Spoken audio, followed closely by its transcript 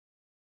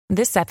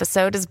This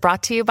episode is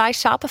brought to you by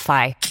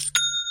Shopify.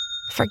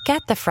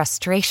 Forget the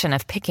frustration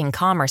of picking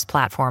commerce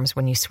platforms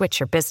when you switch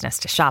your business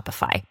to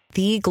Shopify,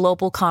 the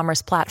global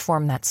commerce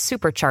platform that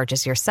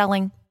supercharges your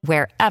selling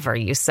wherever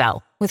you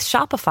sell. With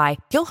Shopify,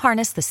 you'll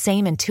harness the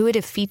same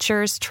intuitive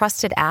features,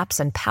 trusted apps,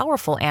 and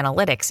powerful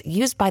analytics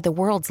used by the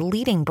world's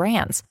leading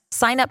brands.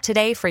 Sign up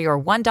today for your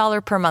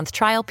 $1 per month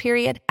trial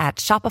period at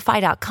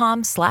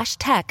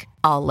shopify.com/tech,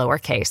 all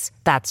lowercase.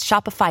 That's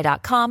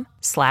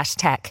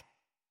shopify.com/tech.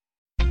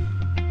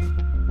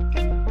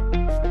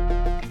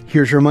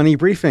 Here's your money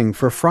briefing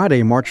for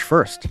Friday, March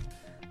 1st.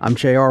 I'm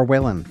J.R.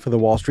 Whalen for The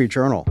Wall Street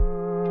Journal.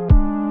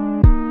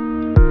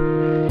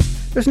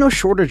 There's no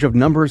shortage of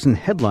numbers and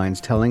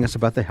headlines telling us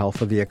about the health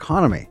of the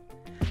economy.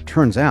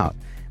 Turns out,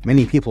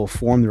 many people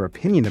form their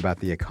opinion about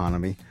the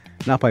economy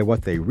not by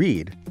what they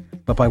read,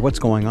 but by what's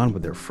going on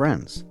with their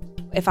friends.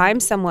 If I'm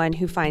someone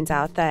who finds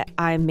out that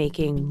I'm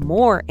making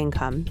more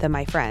income than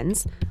my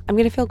friends, I'm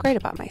going to feel great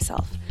about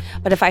myself.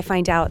 But if I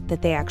find out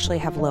that they actually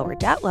have lower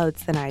debt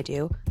loads than I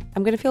do,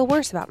 I'm going to feel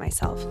worse about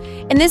myself.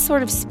 And this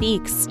sort of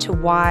speaks to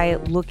why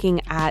looking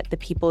at the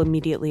people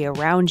immediately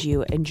around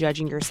you and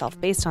judging yourself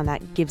based on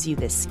that gives you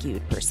this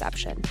skewed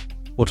perception.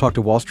 We'll talk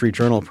to Wall Street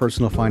Journal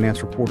personal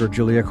finance reporter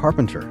Julia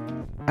Carpenter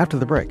after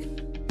the break.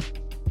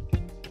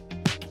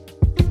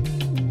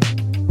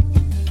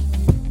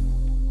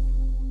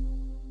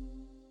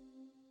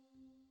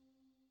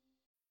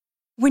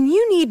 When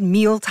you need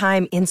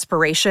mealtime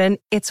inspiration,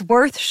 it's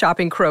worth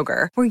shopping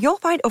Kroger, where you'll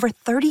find over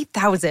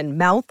 30,000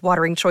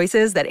 mouth-watering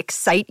choices that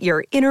excite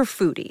your inner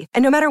foodie.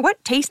 And no matter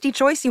what tasty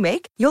choice you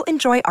make, you'll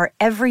enjoy our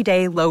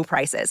everyday low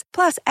prices,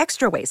 plus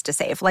extra ways to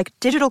save, like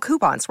digital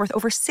coupons worth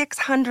over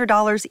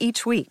 $600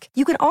 each week.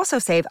 You can also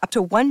save up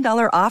to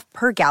 $1 off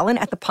per gallon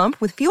at the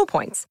pump with fuel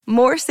points.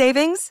 More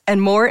savings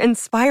and more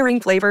inspiring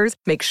flavors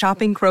make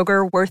shopping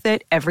Kroger worth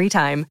it every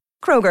time.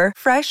 Kroger,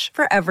 fresh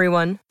for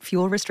everyone.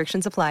 Fuel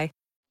restrictions apply.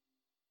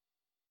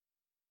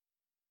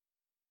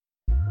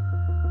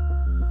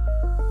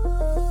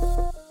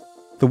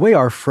 The way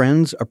our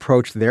friends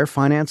approach their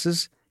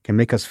finances can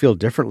make us feel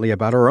differently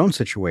about our own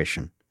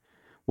situation.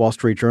 Wall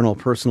Street Journal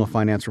personal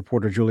finance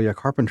reporter Julia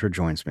Carpenter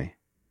joins me.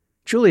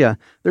 Julia,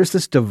 there's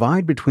this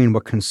divide between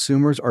what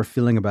consumers are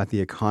feeling about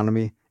the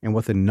economy and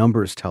what the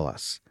numbers tell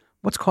us.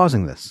 What's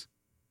causing this?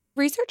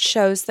 Research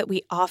shows that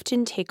we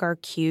often take our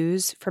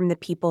cues from the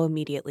people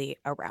immediately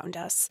around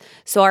us,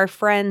 so our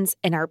friends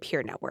and our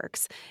peer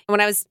networks.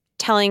 When I was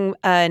telling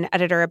an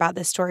editor about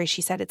this story,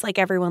 she said it's like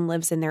everyone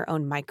lives in their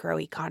own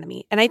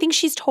microeconomy. And I think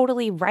she's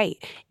totally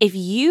right. If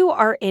you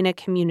are in a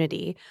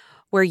community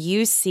where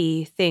you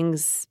see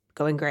things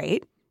going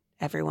great,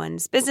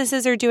 everyone's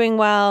businesses are doing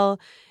well,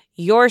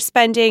 your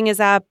spending is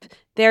up,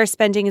 their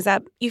spending is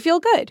up, you feel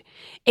good.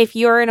 If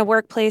you're in a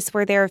workplace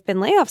where there have been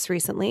layoffs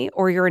recently,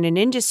 or you're in an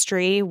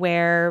industry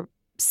where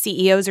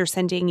CEOs are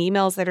sending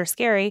emails that are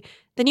scary,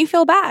 then you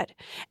feel bad.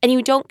 And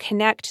you don't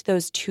connect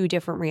those two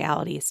different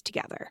realities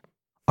together.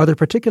 Are there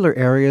particular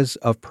areas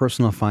of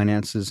personal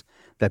finances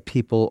that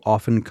people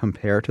often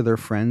compare to their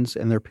friends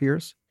and their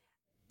peers?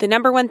 The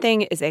number one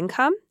thing is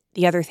income.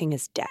 The other thing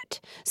is debt.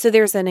 So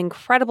there's an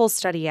incredible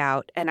study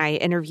out, and I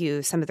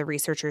interview some of the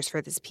researchers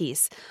for this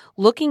piece,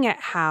 looking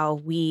at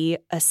how we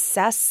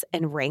assess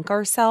and rank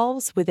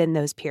ourselves within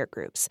those peer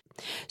groups.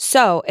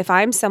 So if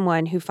I'm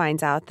someone who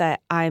finds out that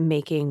I'm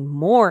making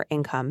more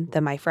income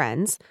than my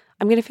friends,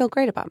 I'm going to feel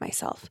great about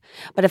myself.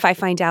 But if I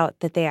find out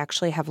that they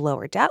actually have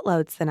lower debt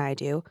loads than I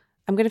do,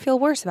 I'm going to feel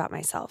worse about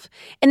myself.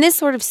 And this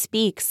sort of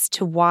speaks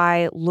to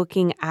why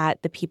looking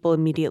at the people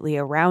immediately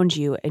around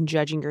you and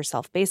judging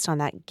yourself based on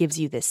that gives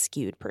you this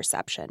skewed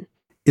perception.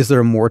 Is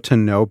there more to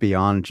know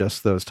beyond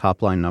just those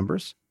top-line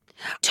numbers?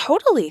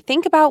 Totally.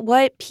 Think about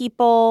what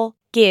people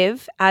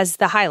give as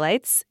the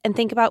highlights and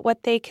think about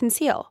what they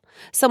conceal.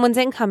 Someone's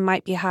income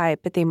might be high,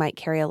 but they might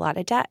carry a lot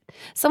of debt.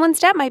 Someone's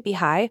debt might be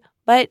high,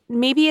 but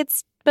maybe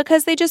it's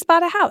because they just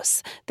bought a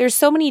house. There's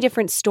so many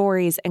different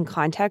stories and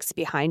contexts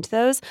behind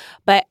those,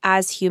 but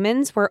as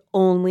humans, we're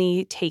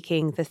only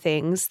taking the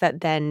things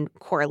that then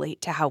correlate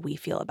to how we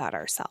feel about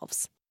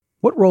ourselves.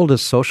 What role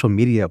does social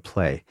media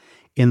play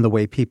in the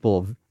way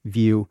people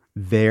view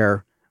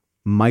their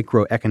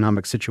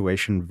microeconomic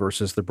situation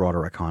versus the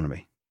broader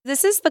economy?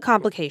 This is the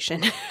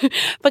complication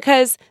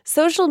because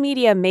social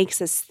media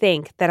makes us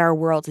think that our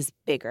world is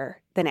bigger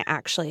than it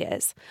actually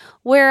is.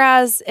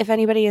 Whereas if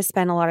anybody has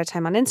spent a lot of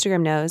time on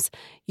Instagram knows,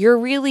 you're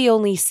really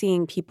only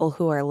seeing people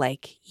who are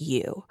like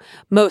you,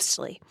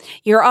 mostly.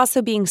 You're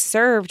also being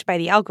served by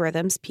the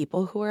algorithms,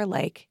 people who are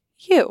like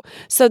you.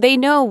 So they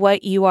know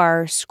what you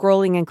are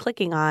scrolling and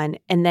clicking on,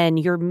 and then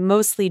you're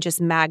mostly just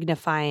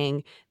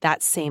magnifying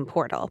that same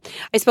portal.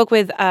 I spoke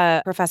with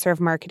a professor of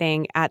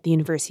marketing at the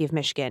University of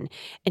Michigan,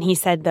 and he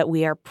said that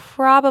we are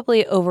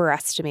probably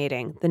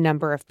overestimating the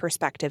number of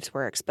perspectives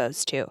we're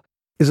exposed to.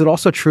 Is it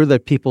also true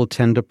that people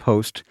tend to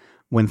post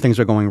when things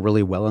are going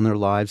really well in their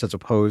lives as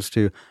opposed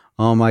to,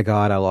 oh my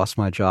God, I lost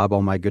my job.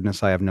 Oh my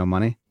goodness, I have no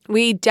money?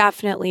 We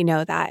definitely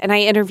know that. And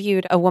I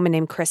interviewed a woman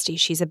named Christy.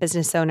 She's a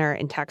business owner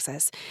in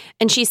Texas.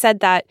 And she said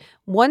that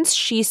once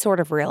she sort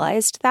of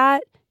realized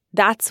that,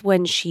 That's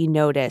when she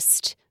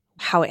noticed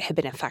how it had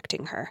been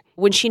affecting her.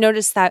 When she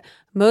noticed that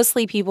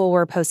mostly people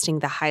were posting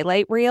the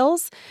highlight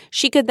reels,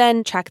 she could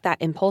then check that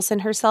impulse in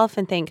herself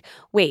and think,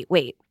 wait,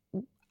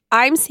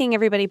 I'm seeing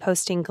everybody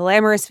posting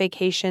glamorous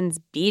vacations,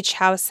 beach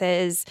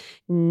houses,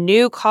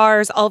 new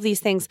cars, all of these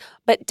things.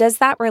 But does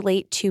that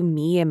relate to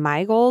me and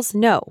my goals?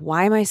 No.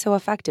 Why am I so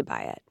affected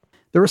by it?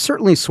 There are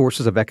certainly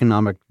sources of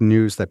economic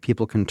news that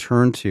people can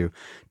turn to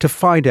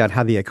find out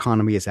how the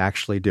economy is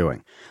actually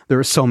doing. There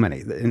are so many,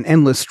 an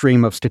endless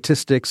stream of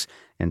statistics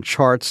and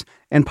charts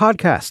and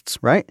podcasts,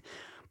 right?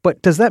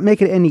 But does that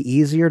make it any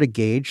easier to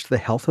gauge the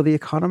health of the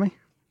economy?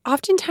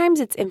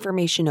 Oftentimes, it's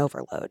information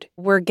overload.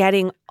 We're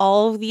getting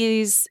all of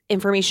these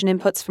information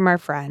inputs from our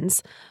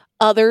friends,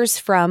 others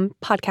from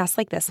podcasts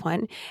like this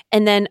one,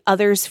 and then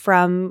others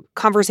from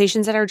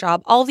conversations at our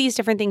job. All these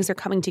different things are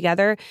coming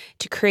together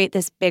to create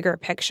this bigger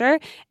picture,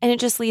 and it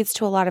just leads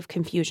to a lot of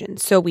confusion.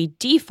 So we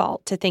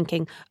default to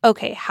thinking,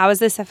 okay, how is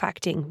this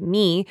affecting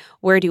me?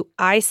 Where do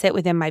I sit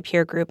within my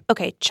peer group?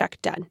 Okay,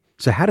 check, done.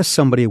 So how does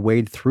somebody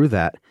wade through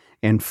that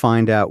and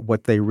find out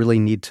what they really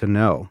need to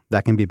know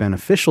that can be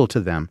beneficial to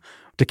them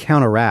to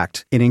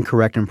counteract an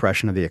incorrect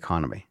impression of the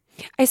economy?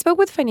 I spoke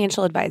with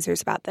financial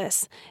advisors about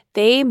this.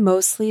 They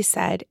mostly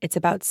said it's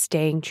about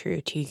staying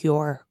true to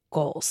your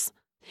goals.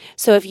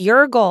 So if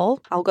your goal,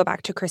 I'll go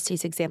back to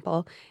Christy's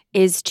example,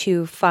 is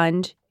to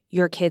fund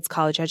your kid's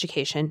college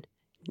education,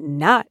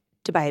 not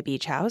to buy a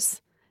beach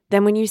house,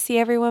 then when you see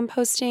everyone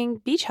posting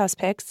beach house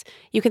pics,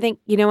 you can think,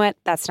 you know what,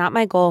 that's not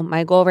my goal.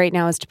 My goal right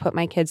now is to put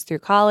my kids through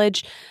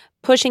college.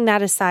 Pushing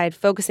that aside,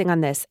 focusing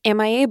on this,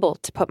 am I able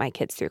to put my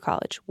kids through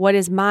college? What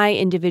is my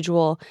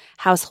individual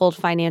household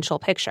financial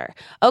picture?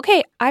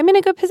 Okay, I'm in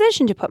a good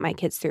position to put my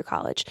kids through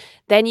college.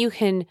 Then you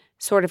can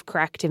sort of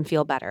correct and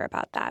feel better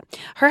about that.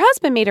 Her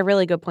husband made a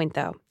really good point,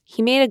 though.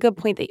 He made a good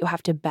point that you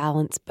have to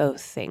balance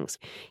both things.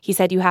 He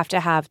said you have to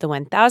have the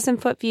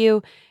 1,000-foot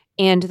view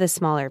and the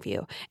smaller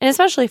view. And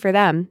especially for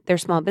them, they're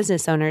small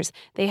business owners,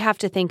 they have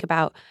to think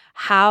about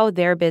how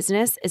their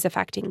business is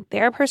affecting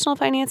their personal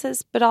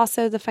finances, but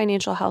also the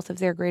financial health of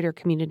their greater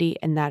community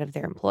and that of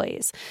their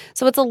employees.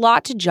 So it's a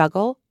lot to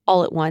juggle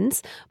all at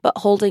once, but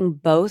holding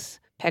both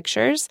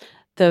pictures,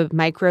 the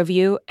micro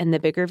view and the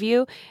bigger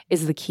view,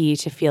 is the key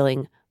to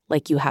feeling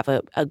like you have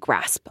a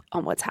grasp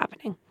on what's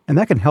happening. And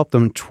that can help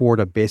them toward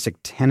a basic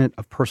tenet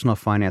of personal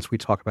finance we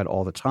talk about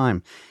all the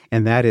time,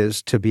 and that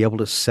is to be able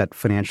to set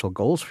financial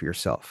goals for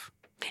yourself.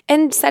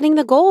 And setting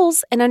the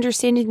goals and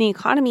understanding the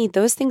economy,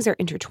 those things are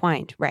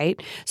intertwined,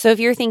 right? So if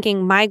you're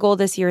thinking, my goal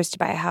this year is to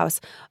buy a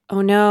house,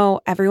 oh no,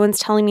 everyone's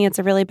telling me it's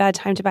a really bad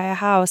time to buy a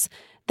house,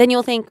 then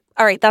you'll think,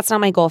 all right, that's not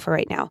my goal for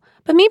right now.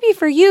 But maybe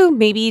for you,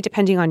 maybe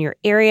depending on your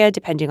area,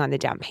 depending on the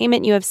down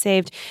payment you have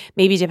saved,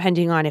 maybe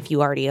depending on if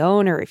you already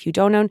own or if you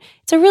don't own,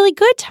 it's a really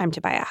good time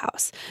to buy a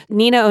house.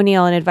 Nina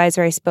O'Neill, an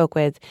advisor I spoke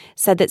with,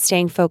 said that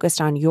staying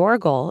focused on your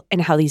goal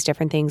and how these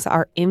different things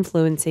are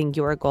influencing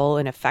your goal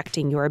and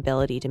affecting your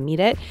ability to meet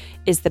it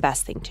is the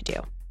best thing to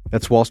do.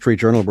 That's Wall Street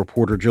Journal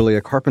reporter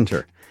Julia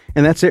Carpenter.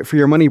 And that's it for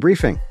your Money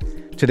Briefing.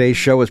 Today's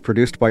show is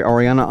produced by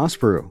Ariana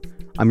Asperu.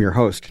 I'm your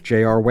host,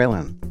 J.R.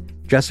 Whalen.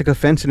 Jessica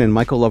Fenton and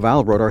Michael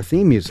Laval wrote our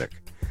theme music.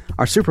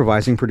 Our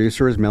supervising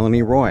producer is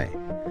Melanie Roy.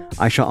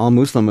 Aisha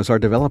Al-Muslim is our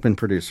development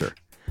producer.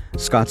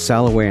 Scott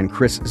Salloway and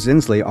Chris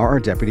Zinsley are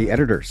our deputy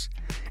editors.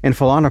 And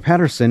Falana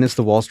Patterson is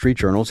the Wall Street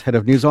Journal's head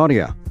of news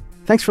audio.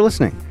 Thanks for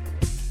listening.